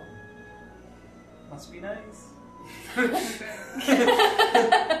 Wow. Must be nice.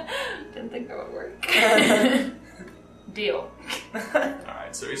 Didn't think that would work. Deal. All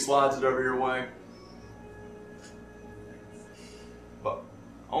right, so he slides it over your way. But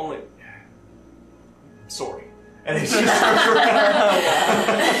only. Sorry. And he just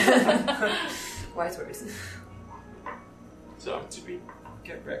Wise words. So,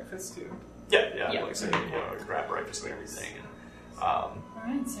 Get breakfast too. yeah, Yeah. like I said, grab breakfast and everything. And,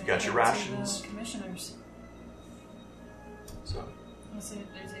 Alright, so You got your we head to rations. the commissioners. so We'll see if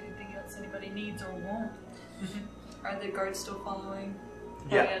there's anything else anybody needs or wants. Are the guards still following?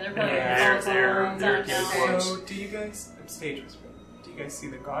 Yeah, they're probably they're down. close. So, do you guys, stage whispering, do you guys see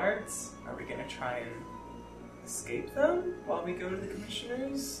the guards? Are we gonna try and escape them while we go to the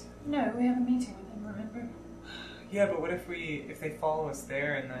commissioners? No, we have a meeting with them, remember? Yeah, but what if they follow us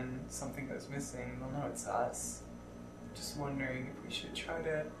there and then something goes missing? They'll know it's us. Just wondering if we should try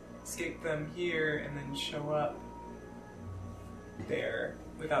to escape them here and then show up there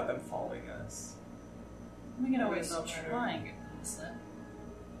without them following us. We can always Not matter. try and get past it.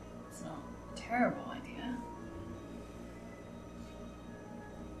 It's not a terrible idea.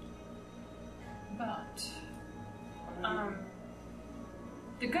 But,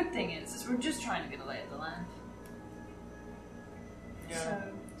 the good thing is we're just trying to get a lay of the land. Yeah, So,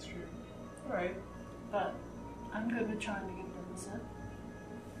 that's true. Alright. but I'm good with trying to get them set.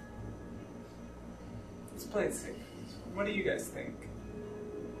 Let's play it safe. What do you guys think?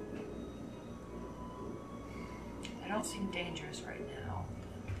 I don't seem dangerous right now.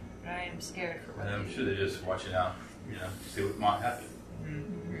 But I am scared for what I'm sure they're just watching out see what might happen.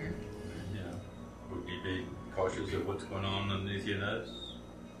 Mm-hmm. Would you be cautious of what's going on underneath your nose?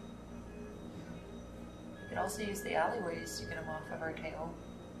 We could also use the alleyways to get them off of our tail.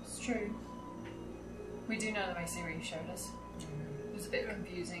 It's true. We do know the way Siri showed us. It was a bit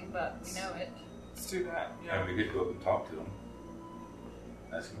confusing, but we know it. Let's do that. Yeah, Yeah. we could go up and talk to them.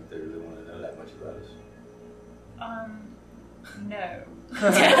 Ask them if they really want to know that much about us. No.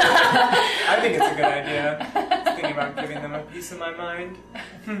 I think it's a good idea. Thinking about giving them a piece of my mind.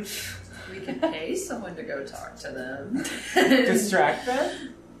 We could pay someone to go talk to them. Distract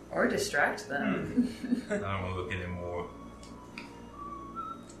them? Or distract them. I don't want to look any more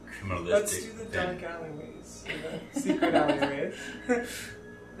criminalistic. Let's do the dark alleyways. The secret alleyways.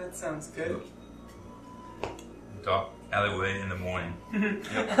 That sounds good. Dark alleyway in the morning.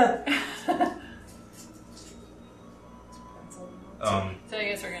 So I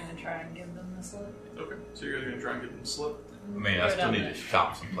guess we're going to try and give them the slip. Okay, so you guys are going to try and give them the slip? I mean, I still need to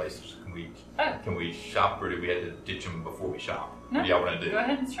shop some places. Can we shop, or do we have to ditch them before we shop? No. What do y'all want to do? Go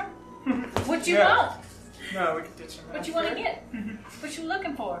ahead and shop. What you Yeah. want? No, we could ditch them. What you want to get? What you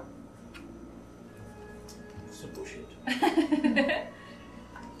looking for? Simple shit.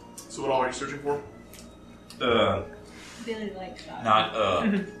 So what all are you searching for? Billy likes that. Not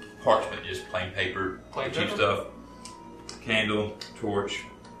parchment, just plain paper, Plain cheap paper? stuff. Candle, torch,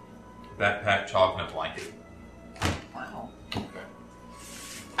 backpack, chalk, and a blanket. Wow. Okay.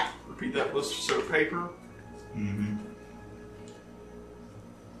 Repeat that list. So paper. Mm-hmm.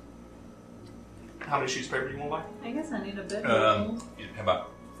 How many sheets of paper do you want to buy? I guess I need a bit How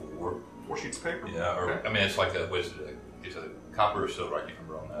about 4? 4 sheets of paper? Yeah, or Okay. I mean, it's like a is it copper or silver? I can't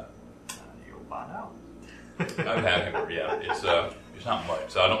remember on that. You'll find out. I can't remember. Yeah, it's not much.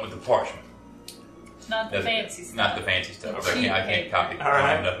 So I don't want the parchment. Not the That's- fancy stuff. Not the fancy stuff. The I can't cheap copy. paper. I don't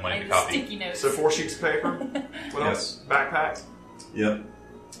have Alright. enough money Like to the copy. sticky notes. So 4 sheets of paper. What Yep. else? Backpacks. Yep.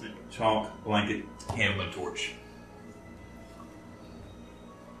 Chalk, blanket, candle, and torch.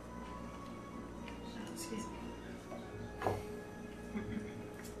 Excuse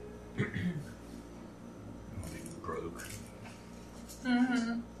me. Broke.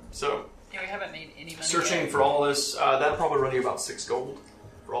 Mm-hmm. So Yeah, we haven't made any money searching yet. for all this, that'll probably run you about 6 gold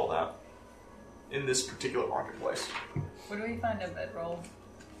for all that in this particular marketplace. Where do we find a bedroll?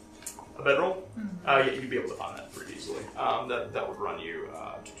 A bedroll? Yeah, you'd be able to find that pretty easily. That would run you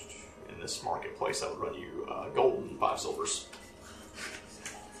in this marketplace. That would run you gold and 5 silvers.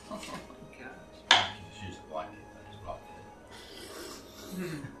 Oh my gosh. Just use a blanket. That's what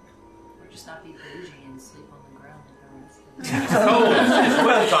Or just not be bougie and sleep on the ground with the rest of It's cold. It's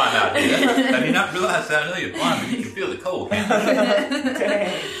winter time out here. Have you not realized that? I know you're blind, but you can feel the cold. Can't you?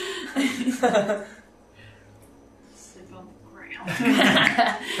 Dang. Sleep on the ground.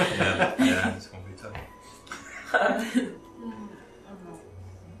 Yeah, it's gonna be tough.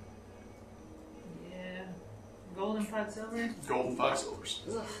 Yeah. Gold and 5 silver? Gold and 5 silvers.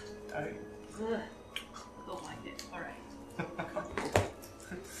 Ugh. I- Ugh. I don't like it. Alright.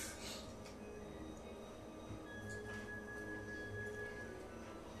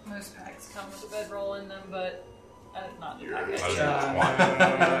 Most packs come with a bedroll in them, but not the You're- package. I was Uh, just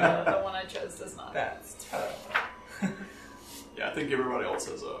wondering. The one I chose does not. That's tough. Yeah, I think everybody else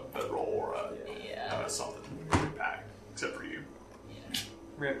has a bedroll or Yeah. something packed, except for you.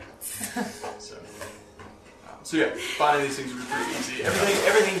 Rip. So yeah, finding these things would be pretty easy.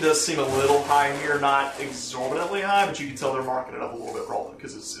 Everything does seem a little high here, not exorbitantly high, but you can tell they're marking it up a little bit probably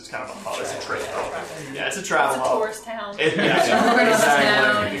because it's kind of a hub. It's a trade hub. Yeah, it's a travel It's a hub. tourist town. Tourist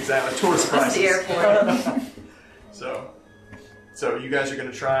town. Exactly. Tourist That's the prices. airport. So you guys are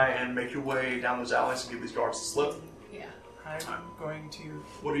going to try and make your way down those alleys and give these guards the slip. Yeah. I'm going to.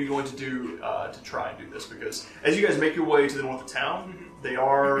 What are you going to do to try and do this? Because as you guys make your way to the north of town, they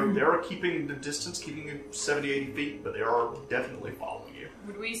are keeping the distance, keeping it 70, 80 feet, but they are definitely following you.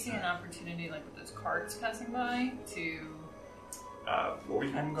 Would we see an opportunity, like with those carts passing by, to? What were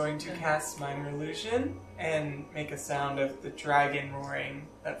you? I'm going to cast Minor Illusion and make a sound of the dragon roaring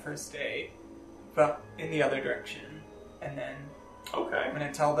that first day, but in the other direction. And then Okay. I'm going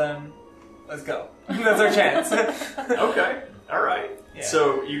to tell them, let's go. That's our chance. Okay. All right. Yeah.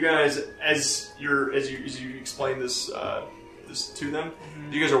 So you guys, as you explain this to them,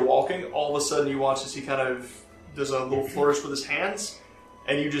 you guys are walking. All of a sudden, you watch as he kind of does a little flourish with his hands,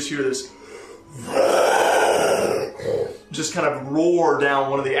 and you just hear this just kind of roar down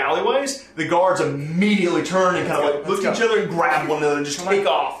one of the alleyways. The guards immediately turn and kind of like look at each other and grab one another and just take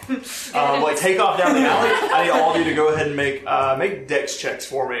off. Take off down the alley. I need all of you to go ahead and make dex checks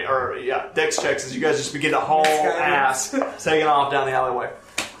for me. Dex checks as you guys just begin to haul ass taking off down the alleyway.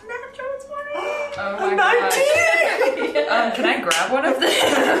 Oh my gosh. Can I grab one of them?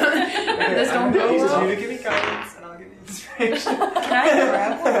 This don't go need well. you to give me guidance, and I'll give you inspiration. Can I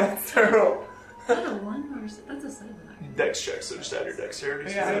grab one? Thorough. Is that a 1 or is it? That's a 7. Dex check, so just add your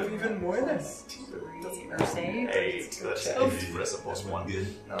dexterity. Yeah, I have even more than that. Or save? 8. That's Check. that's a plus 1. Good.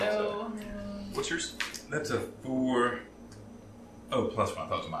 No. What's yours? That's a 4. Oh, plus 1. I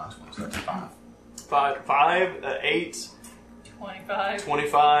thought it was minus 1, so that's a 5. 5, 8, 25.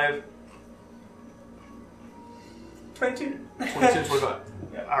 25, 22. 22, 25.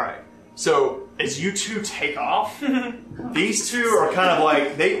 Yeah. All right. So as you two take off, these two are kind of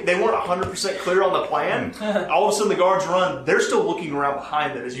like they weren't 100% clear on the plan. All of a sudden, the guards run. They're still looking around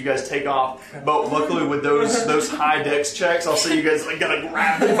behind them as you guys take off. But luckily, with those high dex checks, I'll see you guys like gotta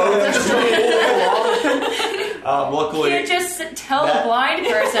grab them both and just pull along. Luckily, You can't just tell a blind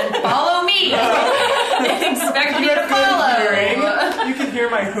person, follow me, and expect me to follow. You can hear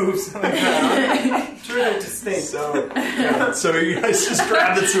my hooves on the ground. True, they're distinct. so you guys just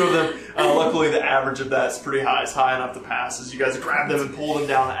grab the two of them. Luckily, the average of that's pretty high. It's high enough to pass as you guys grab them and pull them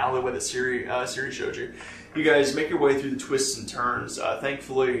down the alleyway that Siri showed you. You guys make your way through the twists and turns.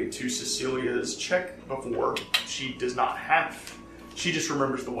 Thankfully, to Cecilia's check before, she does not have. She just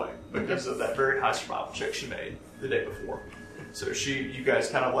remembers the way because of that very high survival check she made the day before. So you guys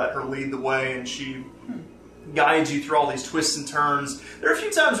kind of let her lead the way, and she guides you through all these twists and turns. There are a few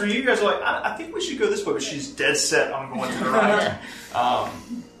times where you guys are like, I think we should go this way, but she's dead set on going to the right.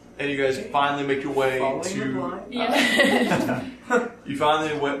 And you guys finally make your way Following the to. blind. Yeah. You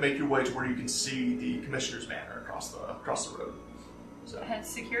finally make your way to where you can see the commissioner's manor across the road. So. Has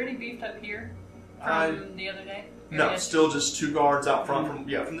security beefed up here Uh, from the other day? No, still just 2 guards out front. From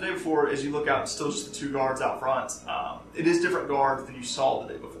the day before, as you look out, still just the 2 guards out front. It is different guards than you saw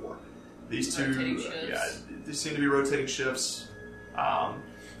the day before. These two, Rotating shifts. they seem to be rotating shifts.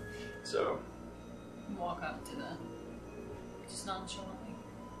 So, Walk up to the. Just nonchalantly.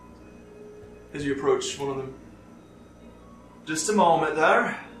 as you approach one of them, just a moment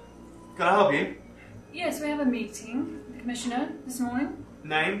there. Can I help you? Yes, we have a meeting with the commissioner this morning.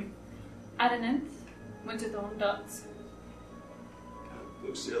 Name? Adenanth, Winterthorn Ducks.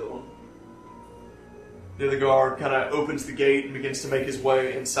 Looks the other one. The other guard kind of opens the gate and begins to make his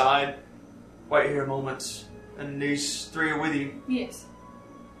way inside. Wait here a moment. And these 3 are with you. Yes.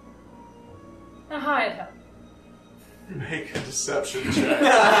 I hired her. Make a deception check.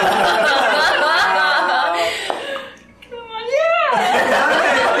 Come on,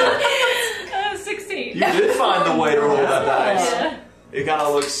 yeah! 16. You did find the way to roll that dice. Yeah. It kind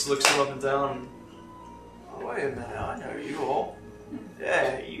of looks them up and down. Oh, wait a minute, I know you all.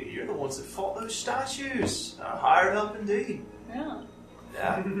 Yeah, you're the ones that fought those statues. Hired up indeed. Yeah.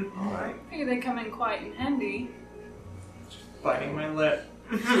 Yeah, alright. I figure they come in quite handy. Biting my lip.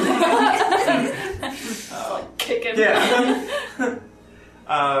 Kicking. Yeah.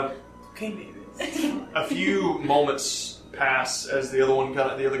 Okay, baby. A few moments pass as the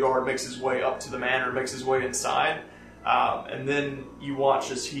other guard makes his way up to the manor, makes his way inside, and then you watch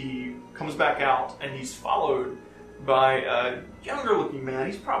as he comes back out, and he's followed by a younger-looking man.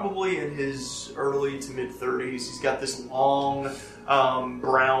 He's probably in his early to mid-30s. He's got this long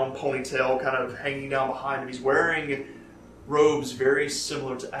brown ponytail kind of hanging down behind him. He's wearing robes very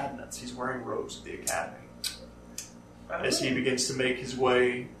similar to Adenanth's. He's wearing robes of the Academy. As he begins to make his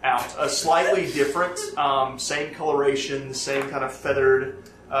way out. Slightly different, same coloration, same kind of feathered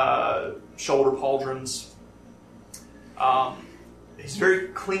shoulder pauldrons. He's very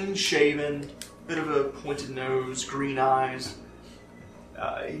clean-shaven, bit of a pointed nose, green eyes.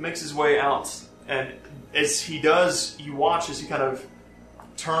 He makes his way out, and as he does, you watch as he kind of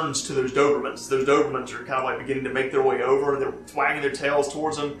turns to those Dobermans. Those Dobermans are kind of like beginning to make their way over, and they're wagging their tails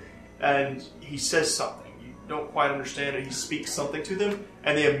towards him, and he says something. You don't quite understand it. He speaks something to them,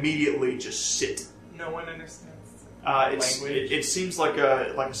 and they immediately just sit. No one understands. Language. It seems like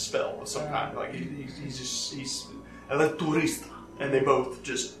a spell of some kind. Like he's a turista, and they both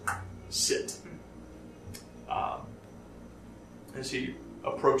just sit. As he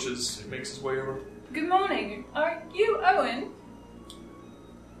approaches, makes his way over. Good morning. Are you Owen?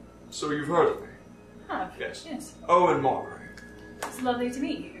 So you've heard of me? Have. Yes. Yes. Owen Marbury. It's lovely to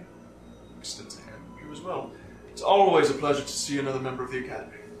meet you. Extends a hand to you as well. It's always a pleasure to see another member of the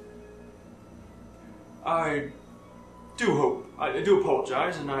Academy. I do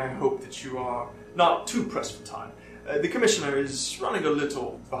apologize, and I hope that you are not too pressed for time. The Commissioner is running a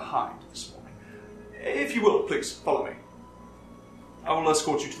little behind this morning. If you will, please follow me. I will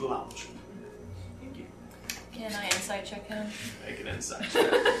escort you to the lounge. Thank you. Can I insight check him? Make an insight check.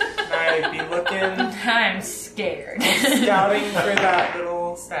 I'd be looking, I'm scared. scouting for that little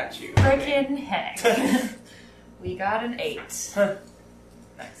little statue. Frickin' heck. We got an 8.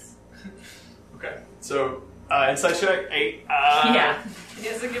 Nice. Okay, so insight check 8. Yeah, He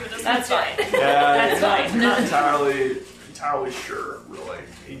hasn't given us that's the check. fine. Yeah, That's you're not fine. entirely sure, really.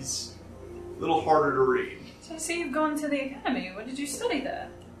 He's a little harder to read. So I see you've gone to the academy. What did you study there?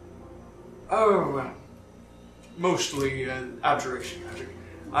 Oh, mostly abjuration magic.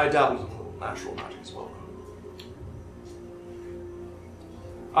 I dabbled in a little natural magic as well.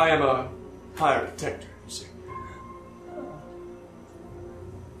 I am a fire detector, you see.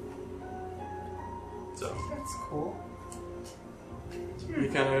 So That's cool. he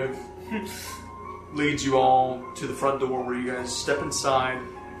kind of leads you all to the front door where you guys step inside.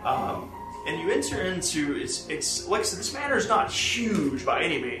 And you enter into, it's like I said, this manor is not huge by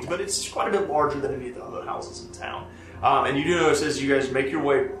any means, but it's quite a bit larger than any of the other houses in town. And you do notice as you guys make your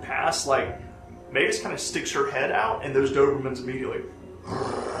way past, like, Mavis kind of sticks her head out, and those Dobermans immediately.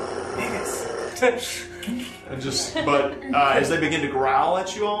 And just, but as they begin to growl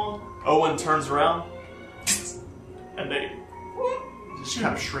at you all, Owen turns around, and they just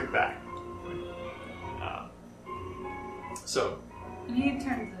kind of shrink back. So. And he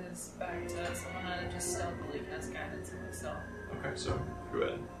turns his back to someone that just stealthily cast guidance on myself. Okay, so go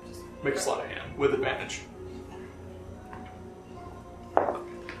ahead. Just make a sleight of hand with advantage.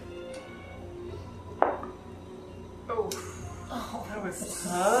 Oh, That was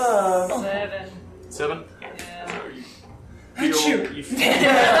tough. 7. 7? Yeah. So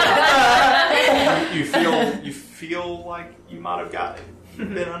you feel like you might have gotten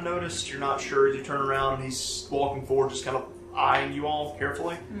been unnoticed. You're not sure as you turn around and he's walking forward, just kind of eyeing you all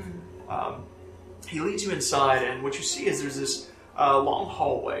carefully. He leads you inside, and what you see is there's this long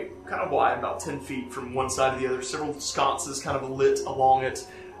hallway, kind of wide, about 10 feet from one side to the other. Several sconces kind of lit along it.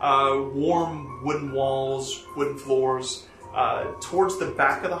 Warm wooden walls, wooden floors. Towards the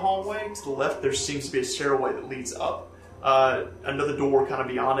back of the hallway, to the left, there seems to be a stairway that leads up. Another door kind of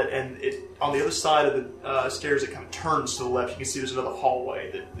beyond it, and on the other side of the stairs, it kind of turns to the left. You can see there's another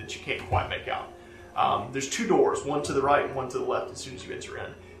hallway that you can't quite make out. There's 2 doors, one to the right and one to the left as soon as you enter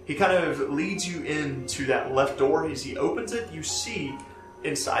in. He kind of leads you into that left door. As he opens it, you see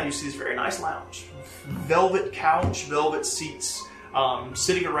inside, you see this very nice lounge. Velvet couch, velvet seats,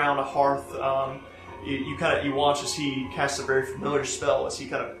 sitting around a hearth. You watch as he casts a very familiar spell, as he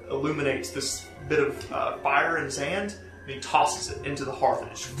kind of illuminates this bit of fire and sand, and he tosses it into the hearth, and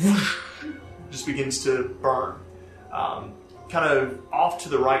it just begins to burn. Kind of off to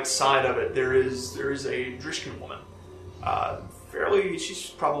the right side of it, there is a Drishkin woman. She's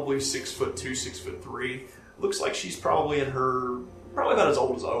probably 6'2", 6'3". Looks like she's probably about as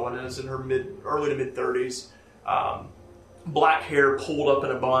old as Owen is, in her early to mid 30s. Black hair pulled up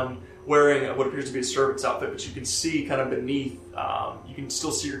in a bun, wearing what appears to be a servant's outfit, but you can see kind of beneath, you can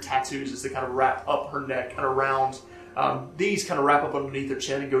still see her tattoos as they kind of wrap up her neck and around. These kind of wrap up underneath her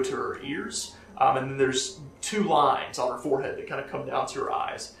chin and go to her ears. And then there's 2 lines on her forehead that kind of come down to her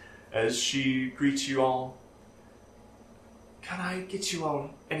eyes as she greets you all. Can I get you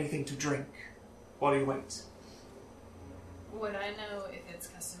all anything to drink while you wait? Would I know if it's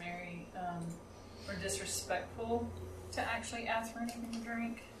customary or disrespectful to actually ask for anything to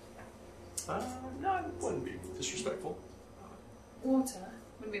drink? No, it wouldn't be disrespectful. Water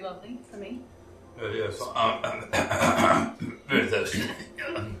would be lovely for me. Yes, very thirsty.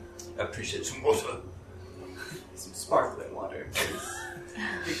 I appreciate some water. Some sparkling water, please.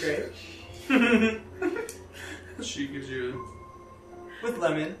 Be great. She gives you With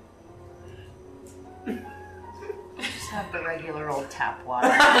lemon. Just have the regular old tap water.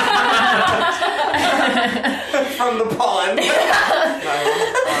 From the pond.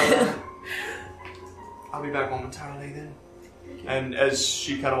 I'll be back momentarily then. And as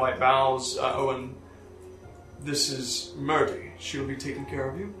she kind of bows, Owen, this is Murdy. She'll be taking care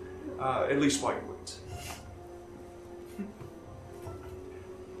of you, at least while you wait.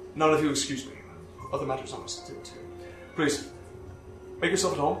 None of you excuse me. Other matters I must attend to. Please, make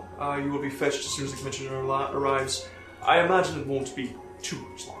yourself at home. You will be fetched as soon as the commissioner arrives. I imagine it won't be too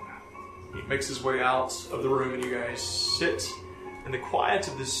much longer. He makes his way out of the room, and you guys sit in the quiet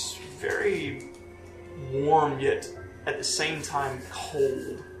of this very warm yet at the same time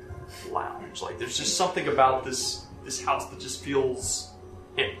cold lounge. Like there's just something about this house that just feels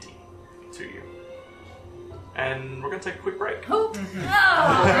empty to you. And we're gonna take a quick break. Oh,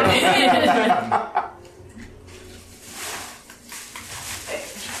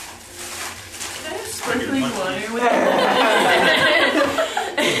 Sparkling water with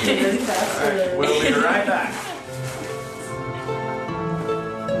Alright, we'll be right back.